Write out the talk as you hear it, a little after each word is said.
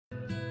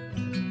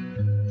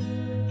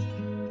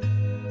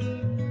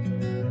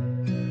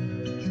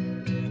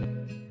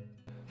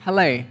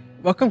Hello,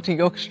 welcome to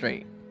York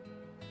Street.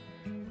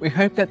 We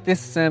hope that this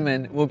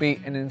sermon will be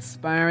an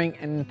inspiring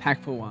and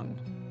impactful one,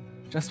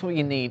 just what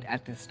you need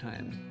at this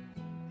time.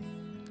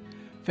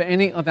 For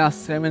any of our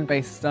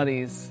sermon-based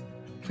studies,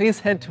 please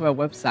head to our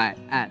website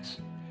at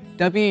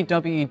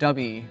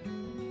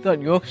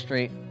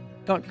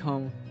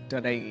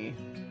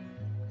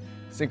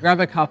www.yorkstreet.com.au. So grab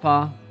a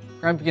cuppa,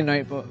 grab your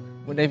notebook,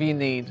 whatever you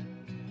need,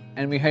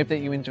 and we hope that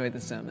you enjoy the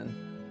sermon.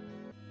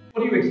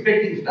 What are you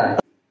expecting today?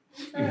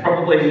 You're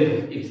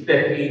probably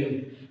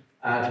expecting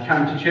to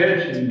come to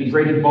church and be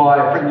greeted by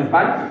a friendly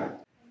face.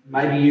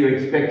 Maybe you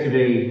expect to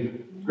be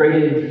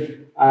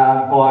greeted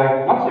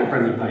by not so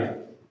friendly faces.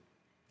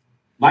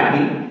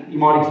 Maybe you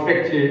might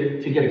expect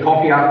to get a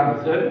coffee after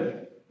the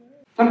service.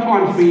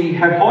 Sometimes we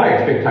have high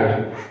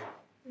expectations.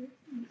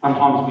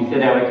 Sometimes we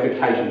set our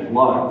expectations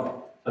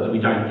low so that we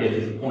don't get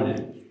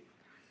disappointed.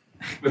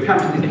 We've come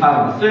to this part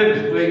of the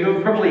service where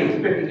you're probably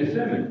expecting a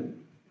sermon.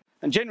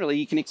 And generally,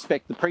 you can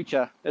expect the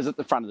preacher is at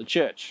the front of the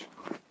church.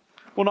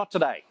 Well, not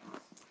today.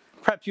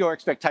 Perhaps your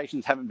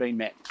expectations haven't been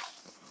met.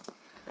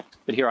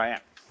 But here I am.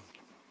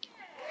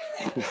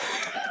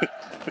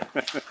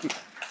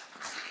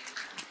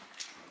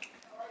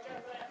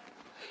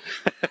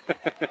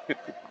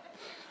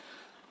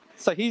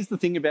 So here's the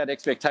thing about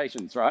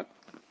expectations, right?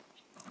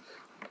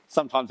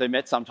 Sometimes they're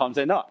met, sometimes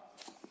they're not.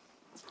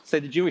 So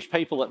the Jewish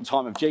people at the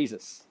time of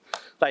Jesus,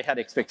 they had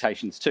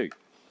expectations too.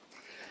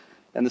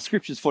 And the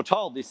scriptures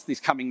foretold this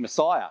coming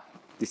Messiah,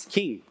 this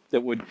king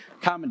that would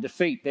come and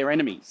defeat their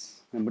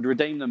enemies and would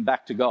redeem them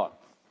back to God.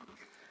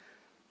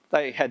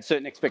 They had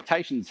certain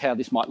expectations how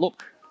this might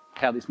look,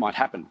 how this might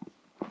happen.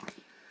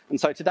 And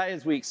so today,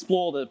 as we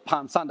explore the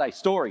Palm Sunday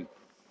story,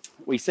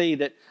 we see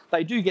that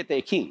they do get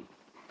their king,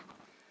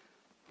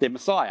 their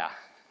Messiah,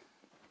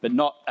 but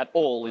not at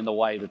all in the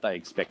way that they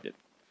expected.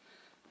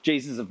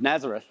 Jesus of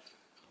Nazareth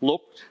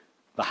looked,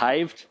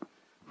 behaved,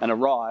 and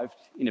arrived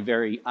in a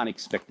very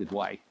unexpected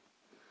way.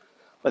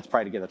 Let's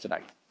pray together today.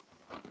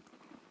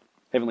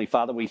 Heavenly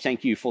Father, we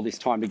thank you for this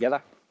time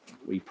together.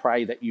 We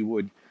pray that you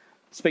would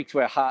speak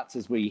to our hearts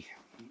as we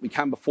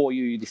come before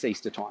you this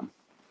Easter time.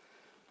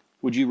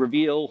 Would you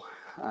reveal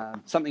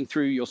something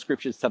through your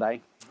scriptures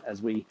today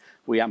as we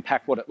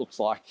unpack what it looks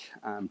like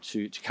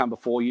to come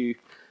before you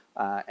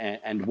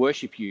and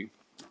worship you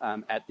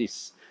at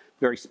this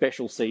very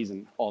special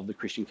season of the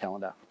Christian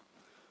calendar.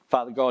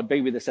 Father God,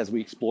 be with us as we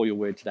explore your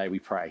word today, we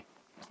pray.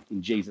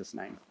 In Jesus'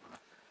 name,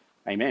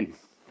 amen.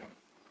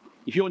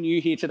 If you're new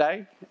here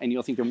today and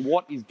you're thinking,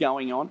 what is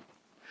going on?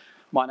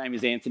 My name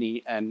is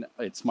Anthony and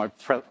it's my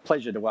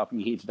pleasure to welcome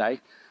you here today.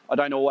 I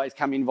don't always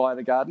come in via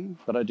the garden,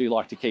 but I do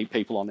like to keep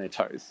people on their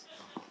toes.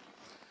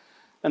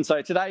 And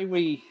so today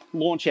we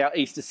launch our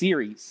Easter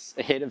series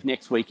ahead of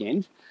next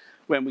weekend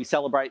when we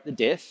celebrate the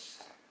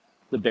death,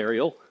 the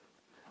burial,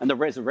 and the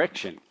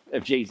resurrection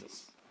of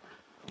Jesus.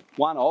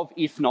 One of,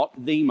 if not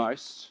the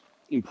most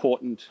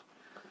important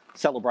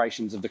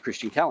celebrations of the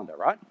Christian calendar,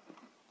 right?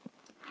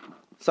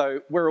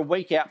 So we're a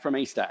week out from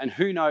Easter, and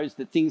who knows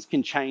that things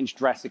can change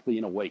drastically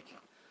in a week.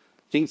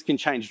 Things can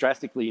change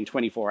drastically in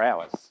 24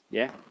 hours,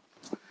 yeah?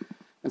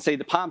 And see,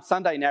 the Palm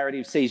Sunday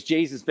narrative sees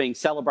Jesus being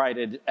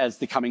celebrated as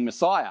the coming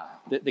Messiah,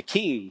 the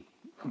king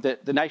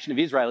that the nation of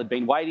Israel had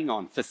been waiting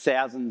on for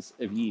thousands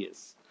of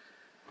years.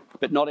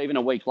 But not even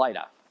a week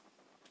later,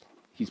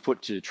 he's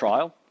put to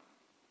trial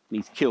and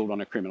he's killed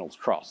on a criminal's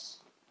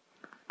cross.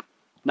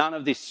 None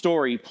of this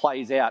story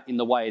plays out in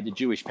the way the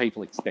Jewish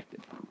people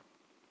expected.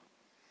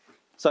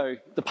 So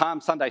the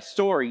Palm Sunday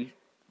story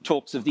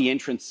talks of the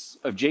entrance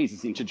of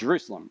Jesus into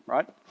Jerusalem,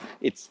 right?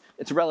 It's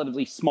a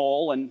relatively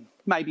small and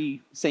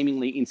maybe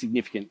seemingly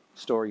insignificant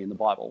story in the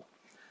Bible.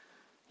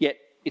 Yet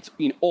it's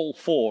in all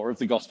four of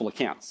the gospel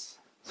accounts,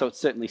 so it's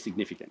certainly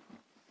significant.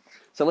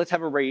 So let's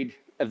have a read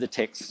of the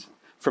text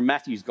from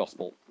Matthew's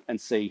gospel and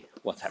see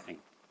what's happening.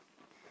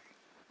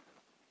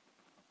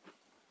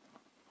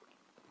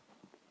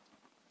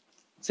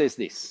 It says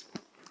this: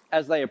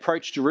 as they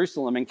approached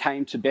Jerusalem and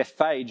came to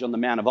Bethphage on the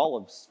Mount of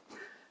Olives,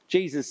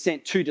 Jesus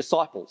sent 2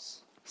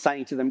 disciples,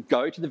 saying to them,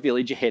 "Go to the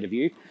village ahead of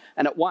you,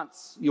 and at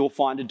once you'll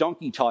find a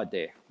donkey tied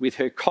there with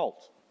her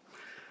colt.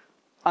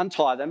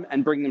 Untie them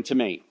and bring them to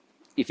me.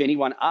 If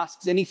anyone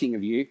asks anything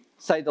of you,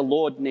 say the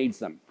Lord needs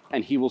them,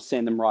 and he will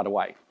send them right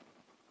away."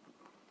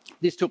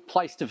 This took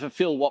place to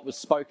fulfill what was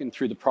spoken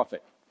through the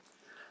prophet.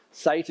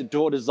 "Say to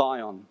daughter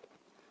Zion,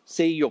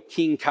 see, your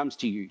king comes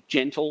to you,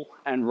 gentle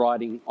and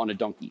riding on a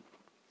donkey,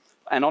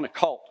 and on a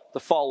colt, the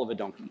foal of a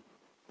donkey."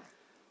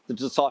 The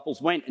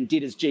disciples went and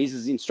did as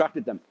Jesus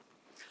instructed them.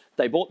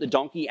 They bought the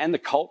donkey and the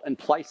colt and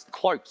placed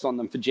cloaks on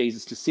them for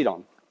Jesus to sit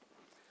on.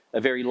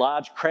 A very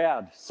large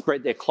crowd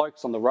spread their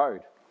cloaks on the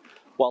road,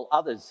 while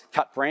others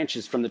cut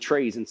branches from the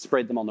trees and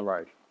spread them on the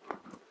road.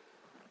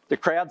 The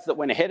crowds that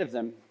went ahead of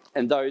them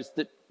and those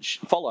that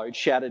followed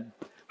shouted,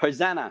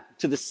 "Hosanna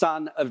to the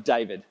Son of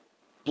David.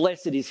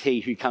 Blessed is he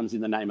who comes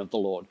in the name of the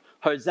Lord.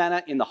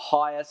 Hosanna in the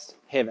highest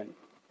heaven."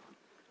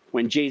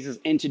 When Jesus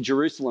entered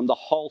Jerusalem, the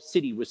whole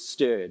city was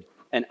stirred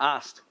and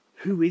asked,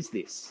 "Who is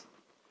this?"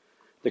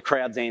 The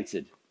crowds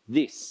answered,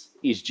 "This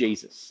is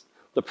Jesus,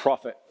 the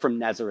prophet from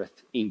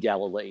Nazareth in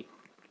Galilee.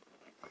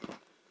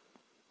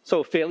 So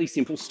a fairly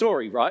simple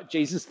story, right?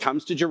 Jesus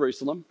comes to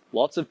Jerusalem.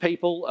 Lots of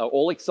people are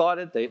all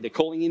excited. They're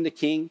calling in the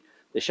king.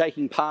 They're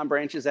shaking palm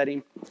branches at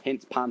him.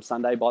 Hence Palm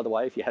Sunday, by the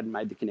way, if you hadn't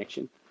made the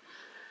connection.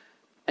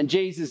 And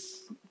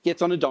Jesus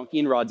gets on a donkey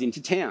and rides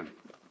into town.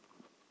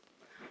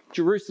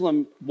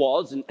 Jerusalem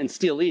was and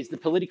still is the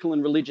political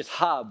and religious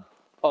hub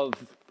of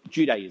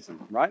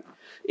Judaism, right?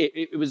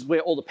 It was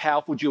where all the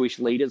powerful Jewish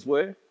leaders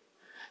were.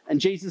 And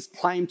Jesus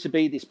claimed to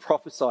be this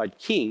prophesied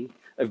king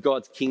of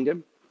God's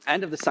kingdom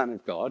and of the Son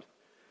of God.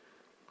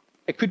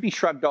 It could be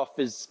shrugged off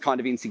as kind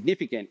of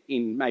insignificant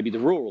in maybe the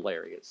rural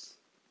areas.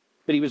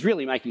 But he was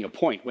really making a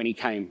point when he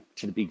came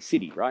to the big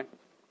city, right?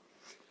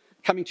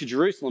 Coming to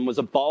Jerusalem was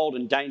a bold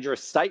and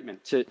dangerous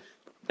statement,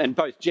 and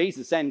both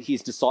Jesus and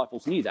his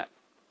disciples knew that.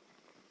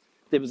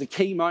 There was a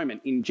key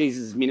moment in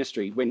Jesus'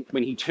 ministry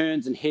when he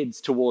turns and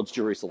heads towards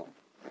Jerusalem.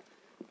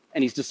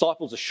 And his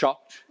disciples are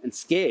shocked and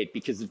scared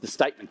because of the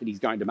statement that he's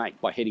going to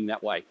make by heading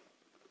that way.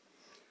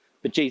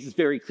 But Jesus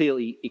very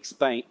clearly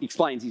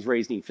explains his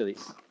reasoning for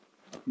this.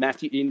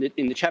 Matthew,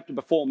 in the chapter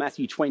before,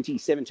 Matthew 20,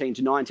 17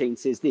 to 19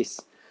 says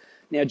this.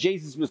 Now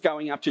Jesus was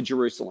going up to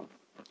Jerusalem.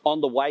 On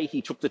the way,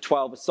 he took the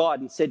 12 aside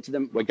and said to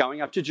them, we're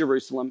going up to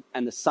Jerusalem,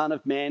 and the Son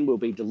of Man will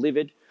be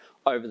delivered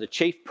over the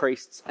chief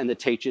priests and the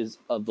teachers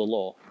of the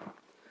law.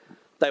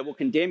 They will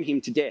condemn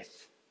him to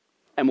death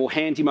and will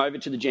hand him over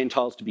to the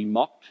Gentiles to be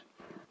mocked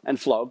and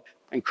flogged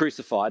and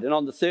crucified. And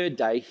on the third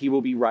day, he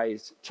will be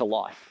raised to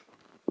life.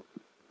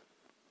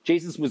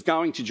 Jesus was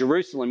going to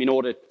Jerusalem in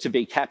order to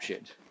be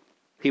captured.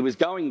 He was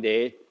going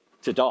there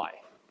to die.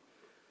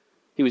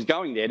 He was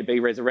going there to be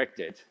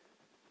resurrected.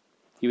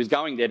 He was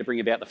going there to bring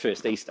about the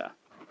first Easter.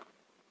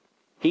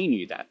 He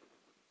knew that.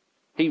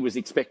 He was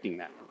expecting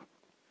that.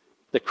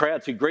 The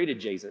crowds who greeted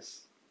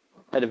Jesus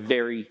had a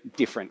very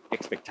different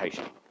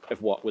expectation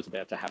of what was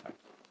about to happen.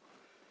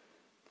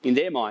 In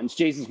their minds,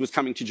 Jesus was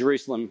coming to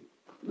Jerusalem.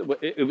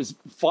 It was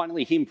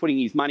finally him putting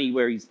his money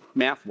where his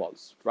mouth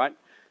was, right?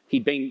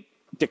 He'd been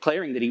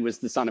declaring that he was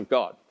the Son of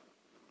God.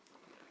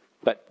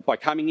 But by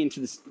coming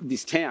into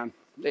this town,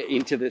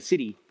 into the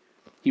city,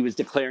 he was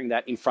declaring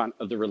that in front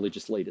of the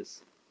religious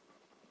leaders.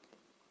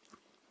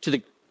 To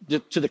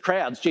the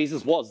crowds,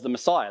 Jesus was the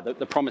Messiah,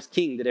 the promised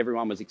king that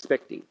everyone was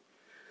expecting.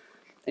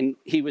 And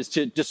he was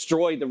to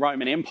destroy the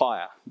Roman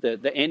Empire,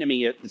 the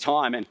enemy at the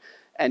time,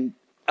 and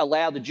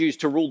allow the Jews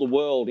to rule the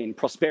world in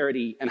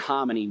prosperity and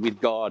harmony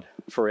with God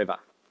forever.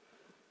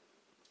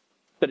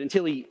 But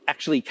until he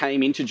actually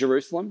came into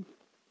Jerusalem,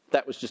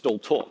 that was just all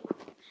talk.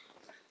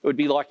 It would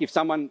be like if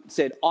someone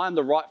said, I'm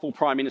the rightful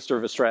Prime Minister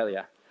of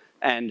Australia,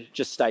 and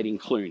just stayed in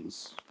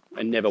Clunes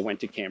and never went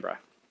to Canberra.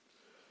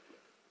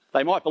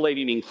 They might believe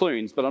him in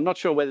Clunes, but I'm not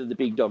sure whether the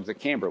big dogs at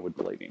Canberra would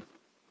believe him.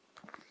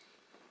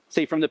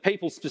 See, from the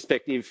people's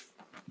perspective,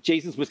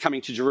 Jesus was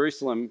coming to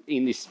Jerusalem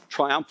in this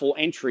triumphal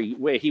entry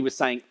where he was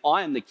saying,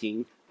 I am the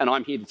king and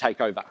I'm here to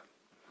take over,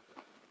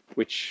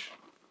 which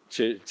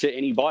to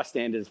any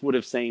bystanders would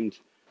have seemed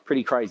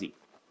pretty crazy,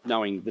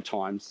 knowing the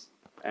times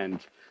and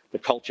the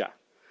culture.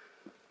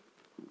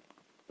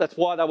 That's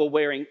why they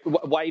were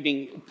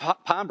waving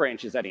palm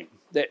branches at him.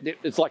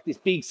 It's like this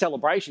big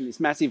celebration,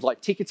 this massive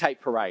ticker tape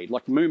parade,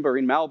 like Moomba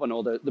in Melbourne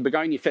or the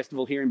Begonia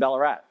Festival here in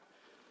Ballarat.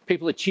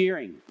 People are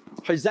cheering,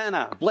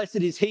 Hosanna, blessed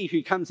is he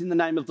who comes in the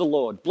name of the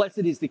Lord. Blessed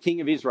is the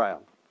King of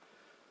Israel.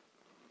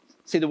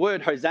 See, the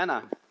word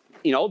Hosanna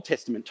in Old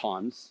Testament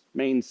times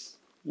means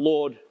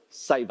Lord,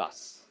 save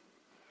us.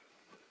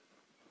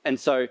 And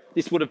so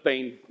this would have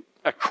been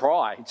a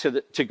cry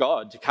to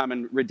God to come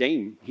and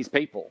redeem his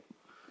people.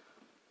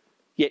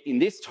 Yet in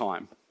this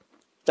time,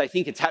 they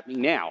think it's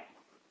happening now.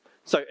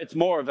 So it's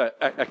more of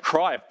a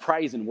cry of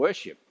praise and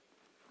worship.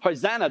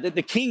 Hosanna, that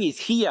the King is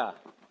here.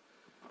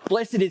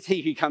 Blessed is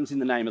he who comes in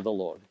the name of the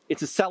Lord.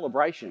 It's a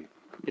celebration.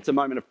 It's a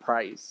moment of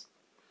praise.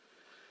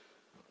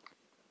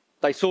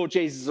 They saw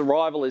Jesus'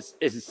 arrival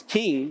as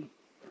king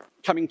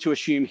coming to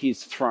assume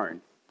his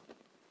throne.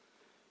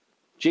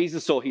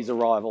 Jesus saw his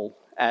arrival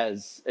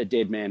as a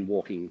dead man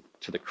walking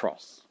to the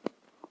cross.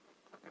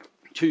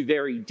 Two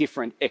very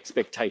different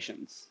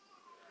expectations.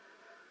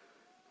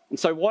 And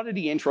so why did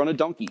he enter on a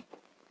donkey?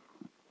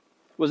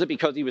 Was it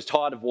because he was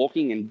tired of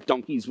walking and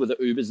donkeys were the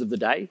Ubers of the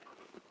day?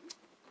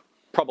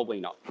 Probably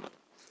not.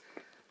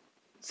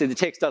 See, the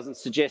text doesn't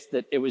suggest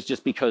that it was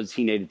just because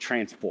he needed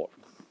transport.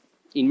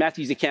 In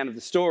Matthew's account of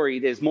the story,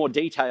 there's more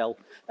detail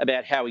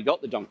about how he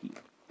got the donkey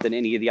than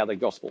any of the other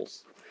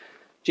Gospels.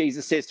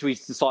 Jesus says to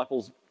his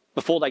disciples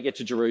before they get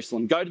to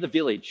Jerusalem, go to the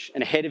village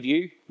and ahead of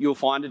you, you'll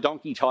find a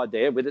donkey tied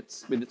there with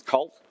its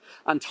colt.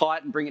 Untie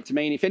it and bring it to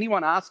me. And if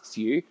anyone asks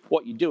you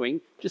what you're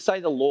doing, just say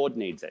the Lord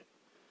needs it,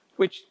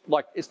 which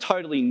is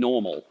totally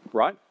normal,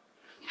 right?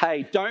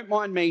 Hey, don't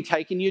mind me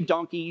taking your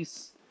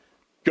donkeys.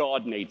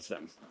 God needs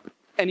them.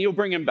 And he'll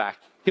bring them back.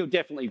 He'll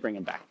definitely bring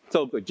them back. It's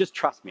all good. Just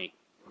trust me.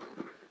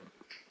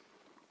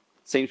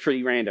 Seems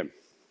pretty random.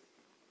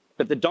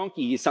 But the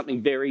donkey is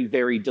something very,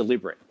 very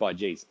deliberate by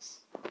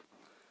Jesus.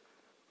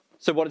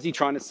 So what is he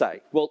trying to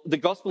say? Well, the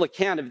gospel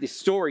account of this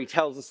story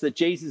tells us that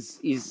Jesus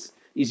is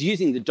is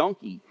using the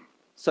donkey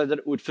so that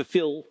it would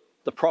fulfill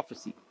the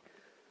prophecy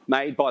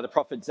made by the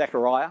prophet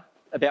Zechariah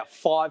about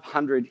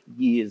 500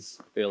 years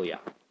earlier.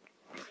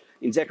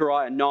 In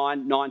Zechariah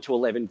 9 to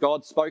 11,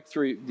 God spoke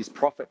through this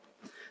prophet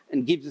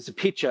and gives us a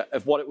picture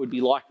of what it would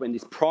be like when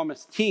this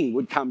promised king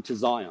would come to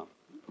Zion,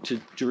 to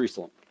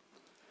Jerusalem.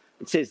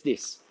 It says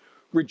this: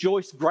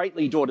 "Rejoice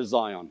greatly, daughter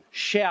Zion.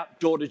 Shout,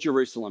 daughter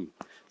Jerusalem.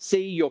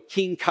 See, your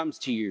king comes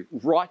to you,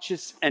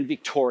 righteous and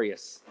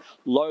victorious,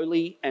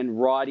 lowly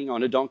and riding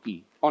on a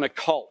donkey, on a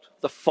colt,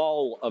 the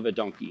foal of a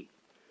donkey.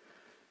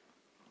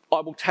 I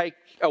will take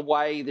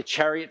away the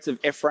chariots of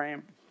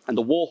Ephraim and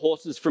the war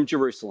horses from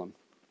Jerusalem,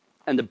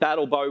 and the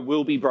battle bow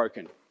will be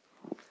broken.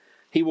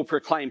 He will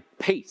proclaim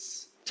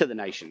peace to the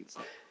nations.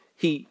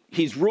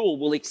 His rule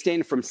will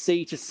extend from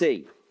sea to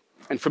sea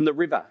and from the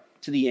river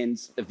to the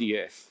ends of the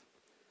earth.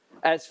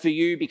 As for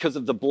you, because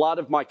of the blood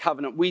of my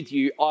covenant with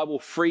you, I will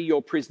free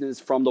your prisoners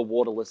from the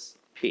waterless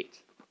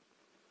pit."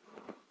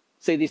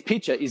 See, this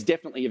picture is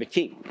definitely of a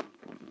king.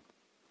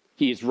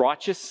 He is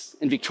righteous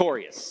and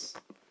victorious.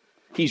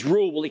 His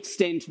rule will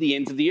extend to the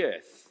ends of the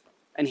earth,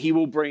 and he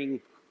will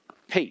bring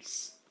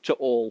peace to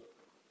all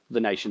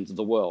the nations of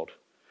the world,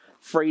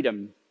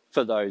 freedom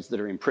for those that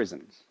are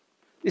imprisoned.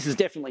 This is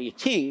definitely a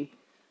king,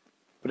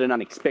 but an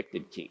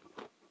unexpected king.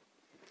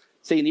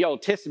 See, in the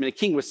Old Testament, a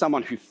king was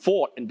someone who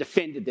fought and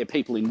defended their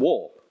people in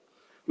war,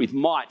 with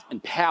might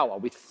and power,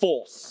 with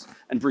force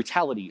and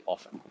brutality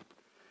often.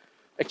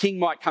 A king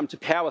might come to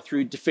power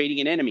through defeating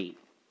an enemy.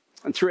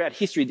 And throughout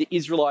history, the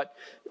Israelite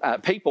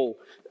people,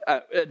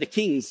 the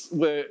kings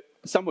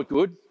some were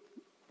good,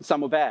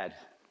 some were bad.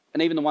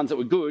 And even the ones that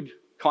were good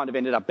kind of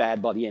ended up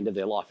bad by the end of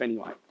their life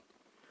anyway.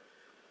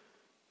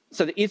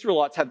 So the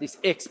Israelites have this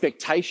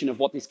expectation of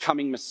what this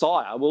coming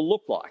Messiah will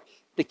look like.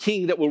 The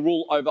king that will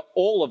rule over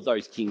all of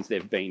those kings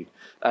they've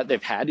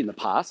had in the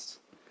past,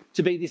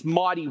 to be this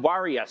mighty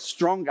warrior,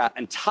 stronger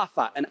and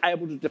tougher and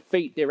able to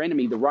defeat their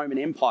enemy, the Roman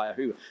Empire,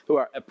 who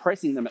are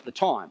oppressing them at the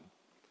time.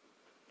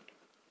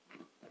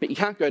 But you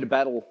can't go to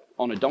battle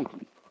on a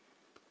donkey.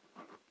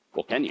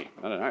 Or can you?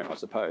 I don't know, I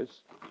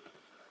suppose.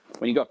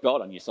 When you've got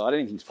God on your side,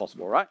 anything's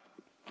possible, right?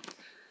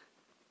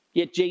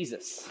 Yet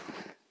Jesus,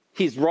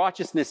 his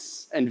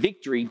righteousness and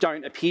victory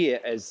don't appear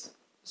as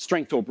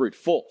strength or brute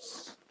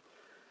force.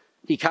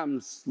 He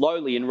comes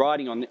lowly and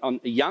riding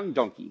on a young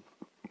donkey.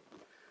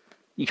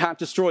 You can't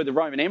destroy the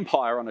Roman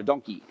Empire on a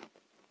donkey.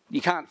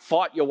 You can't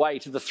fight your way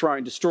to the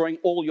throne, destroying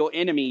all your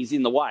enemies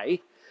in the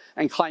way,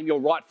 and claim your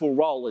rightful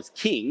role as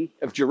king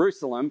of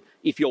Jerusalem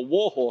if your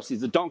war horse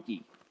is a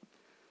donkey.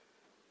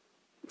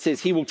 It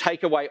says he will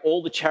take away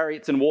all the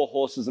chariots and war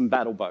horses and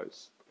battle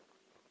bows.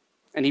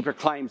 And he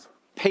proclaims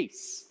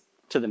peace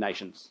to the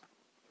nations,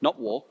 not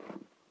war.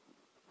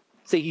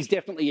 See, he's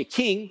definitely a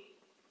king,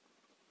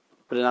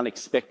 but an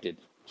unexpected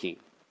king.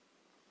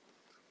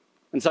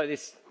 And so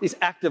this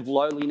act of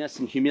lowliness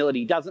and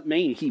humility doesn't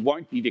mean he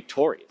won't be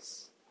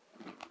victorious.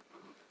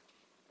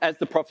 As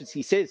the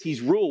prophecy says,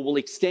 his rule will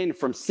extend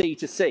from sea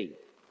to sea,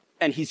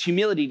 and his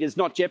humility does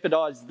not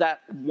jeopardize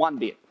that one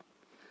bit.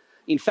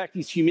 In fact,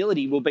 his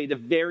humility will be the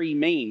very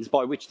means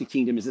by which the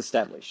kingdom is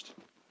established.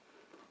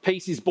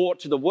 Peace is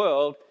brought to the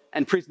world,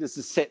 and prisoners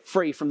are set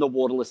free from the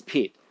waterless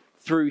pit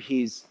through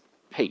his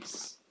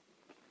peace.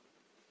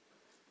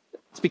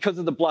 It's because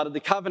of the blood of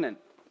the covenant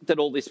that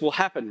all this will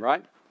happen,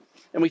 right?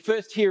 And we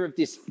first hear of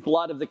this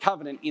blood of the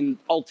covenant in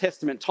Old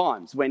Testament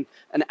times, when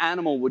an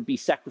animal would be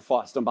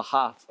sacrificed on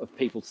behalf of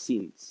people's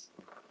sins.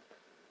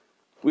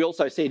 We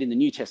also see it in the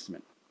New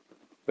Testament.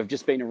 We've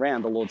just been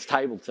around the Lord's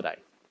table today.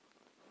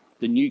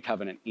 The new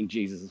covenant in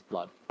Jesus'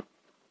 blood.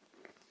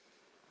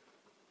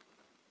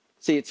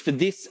 See, it's for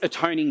this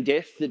atoning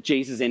death that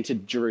Jesus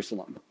entered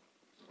Jerusalem.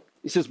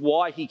 This is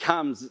why he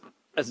comes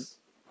as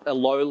a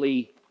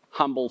lowly,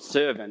 humble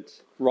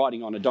servant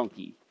riding on a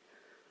donkey.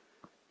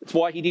 It's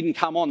why he didn't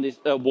come on this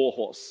war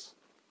horse.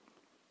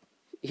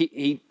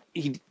 He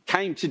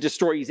came to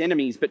destroy his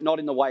enemies, but not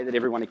in the way that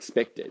everyone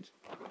expected.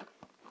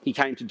 He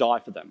came to die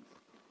for them.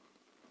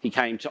 He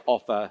came to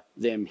offer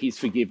them his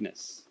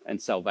forgiveness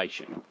and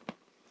salvation.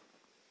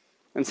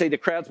 And see, the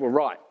crowds were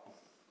right.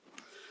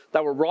 They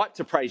were right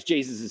to praise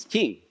Jesus as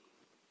king,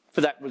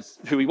 for that was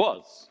who he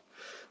was.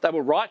 They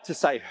were right to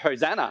say,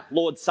 "Hosanna,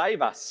 Lord,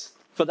 save us,"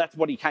 for that's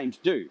what he came to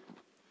do.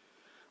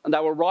 And they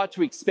were right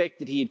to expect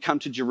that he had come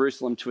to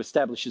Jerusalem to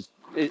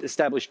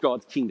establish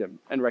God's kingdom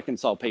and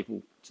reconcile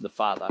people to the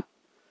Father.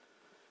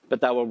 But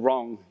they were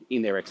wrong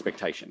in their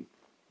expectation.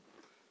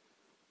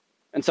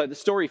 And so the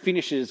story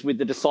finishes with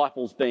the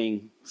disciples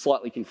being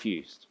slightly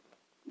confused.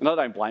 And I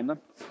don't blame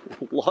them.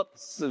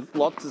 Lots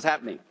is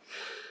happening.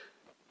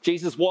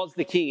 Jesus was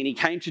the king and he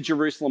came to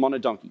Jerusalem on a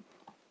donkey.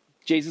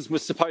 Jesus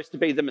was supposed to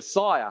be the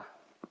Messiah,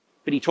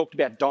 but he talked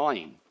about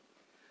dying.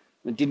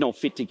 It didn't all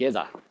fit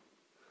together.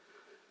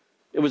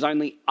 It was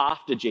only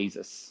after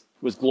Jesus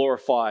was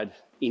glorified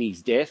in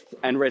his death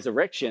and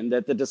resurrection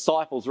that the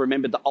disciples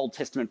remembered the Old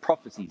Testament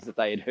prophecies that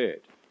they had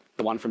heard,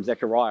 the one from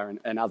Zechariah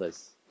and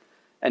others.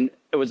 And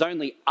it was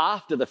only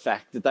after the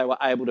fact that they were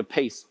able to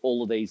piece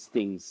all of these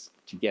things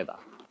together.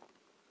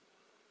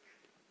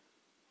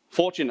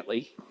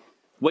 Fortunately,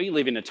 we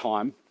live in a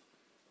time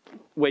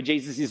where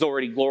Jesus is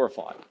already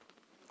glorified.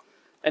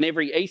 And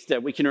every Easter,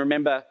 we can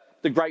remember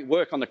the great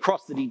work on the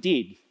cross that he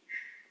did,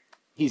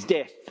 his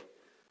death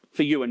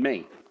for you and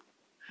me.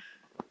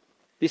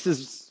 This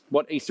is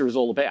what Easter is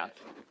all about.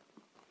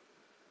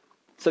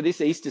 So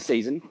this Easter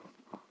season,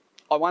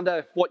 I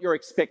wonder what your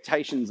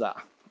expectations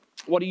are.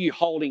 What are you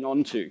holding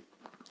on to?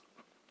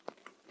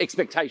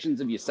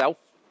 Expectations of yourself?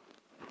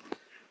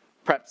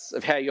 Perhaps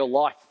of how your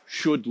life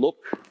should look?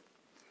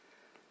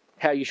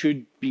 How you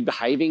should be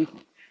behaving?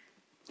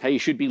 How you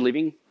should be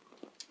living?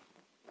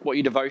 What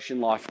your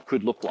devotion life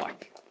could look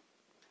like?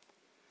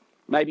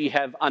 Maybe you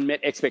have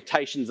unmet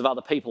expectations of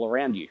other people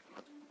around you.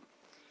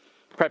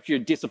 Perhaps you're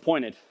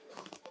disappointed.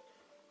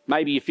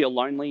 Maybe you feel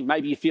lonely.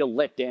 Maybe you feel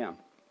let down.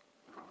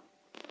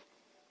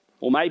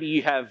 Or maybe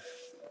you have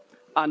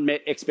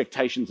unmet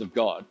expectations of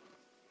God.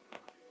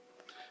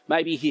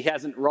 Maybe he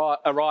hasn't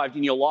arrived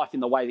in your life in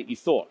the way that you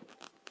thought.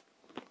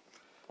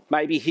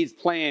 Maybe his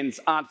plans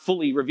aren't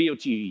fully revealed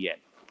to you yet.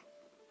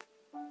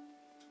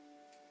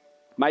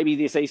 Maybe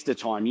this Easter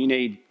time you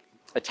need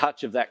a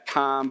touch of that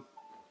calm,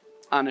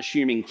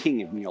 unassuming king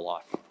in your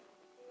life.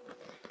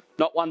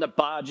 Not one that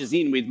barges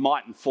in with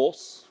might and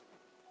force,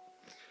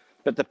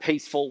 but the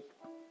peaceful,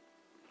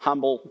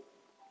 humble,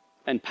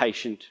 and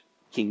patient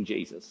King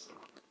Jesus.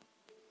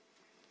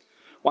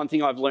 One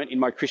thing I've learnt in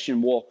my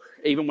Christian walk,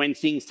 even when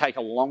things take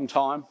a long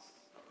time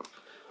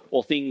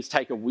or things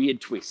take a weird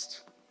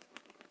twist,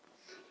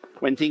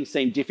 when things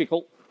seem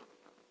difficult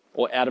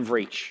or out of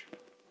reach,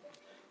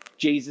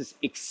 Jesus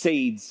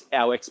exceeds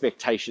our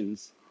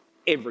expectations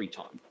every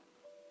time.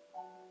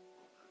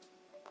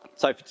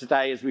 So for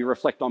today, as we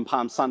reflect on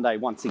Palm Sunday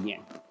once again,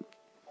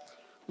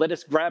 let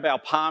us grab our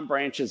palm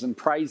branches and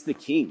praise the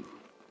King,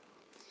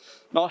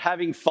 not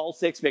having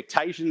false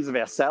expectations of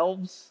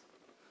ourselves,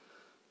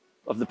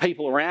 of the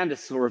people around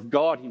us, or of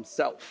God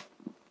himself.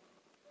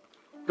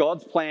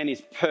 God's plan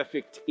is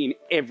perfect in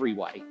every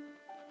way,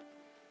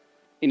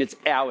 and it's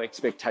our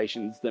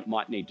expectations that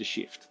might need to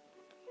shift.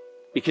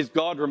 Because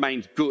God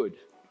remains good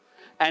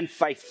and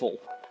faithful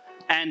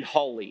and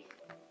holy,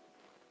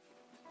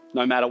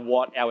 no matter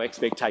what our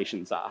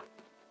expectations are.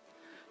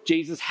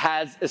 Jesus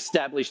has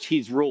established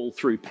his rule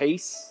through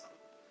peace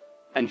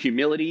and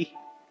humility.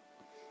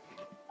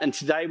 And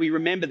today we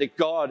remember that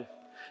God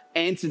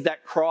answered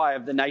that cry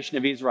of the nation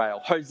of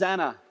Israel.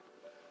 Hosanna,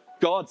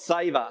 God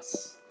save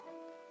us.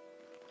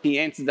 He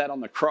answered that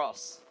on the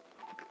cross.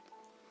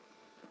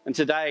 And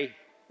today,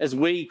 as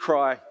we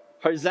cry,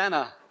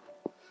 Hosanna,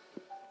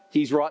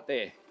 he's right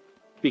there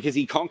because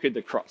he conquered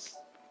the cross.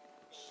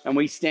 And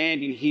we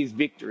stand in his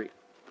victory.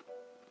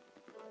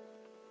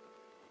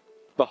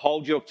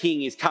 Behold, your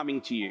King is coming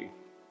to you.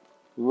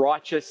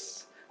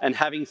 Righteous and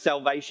having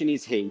salvation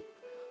is he,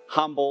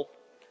 humble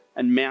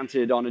and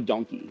mounted on a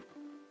donkey.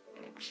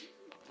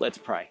 Let's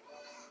pray.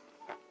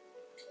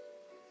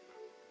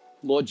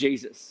 Lord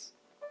Jesus,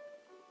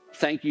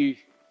 thank you.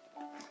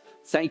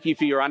 Thank you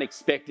for your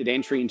unexpected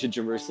entry into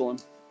Jerusalem.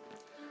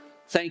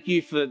 Thank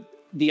you for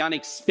the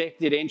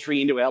unexpected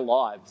entry into our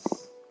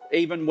lives.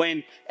 Even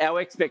when our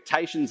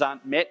expectations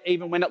aren't met,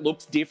 even when it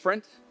looks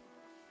different.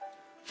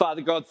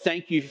 Father God,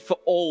 thank you for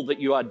all that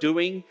you are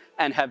doing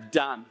and have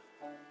done.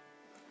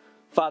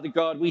 Father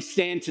God, we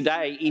stand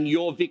today in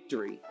your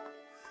victory,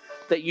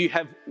 that you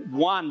have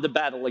won the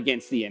battle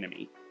against the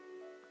enemy.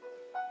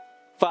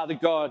 Father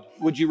God,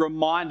 would you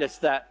remind us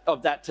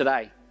of that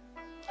today?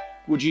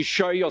 Would you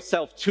show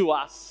yourself to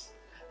us,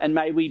 and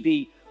may we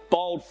be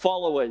bold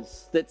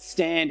followers that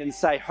stand and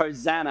say,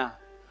 Hosanna,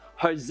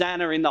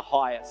 Hosanna in the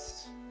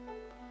highest.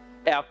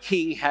 Our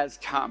King has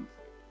come.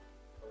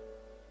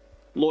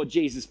 Lord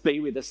Jesus, be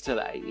with us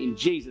today. In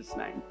Jesus'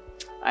 name,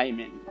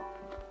 amen.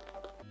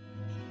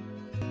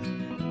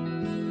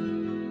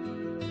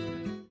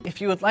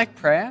 If you would like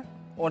prayer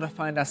or to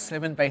find our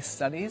sermon-based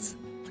studies,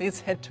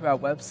 please head to our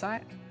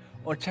website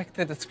or check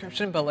the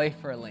description below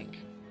for a link.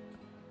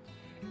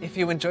 If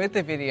you enjoyed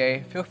the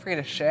video, feel free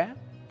to share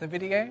the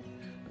video,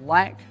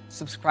 like,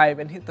 subscribe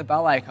and hit the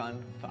bell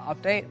icon for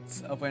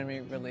updates of when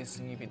we release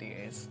new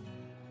videos.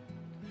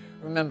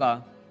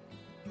 Remember,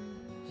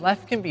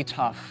 life can be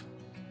tough,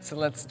 so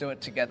let's do it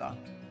together.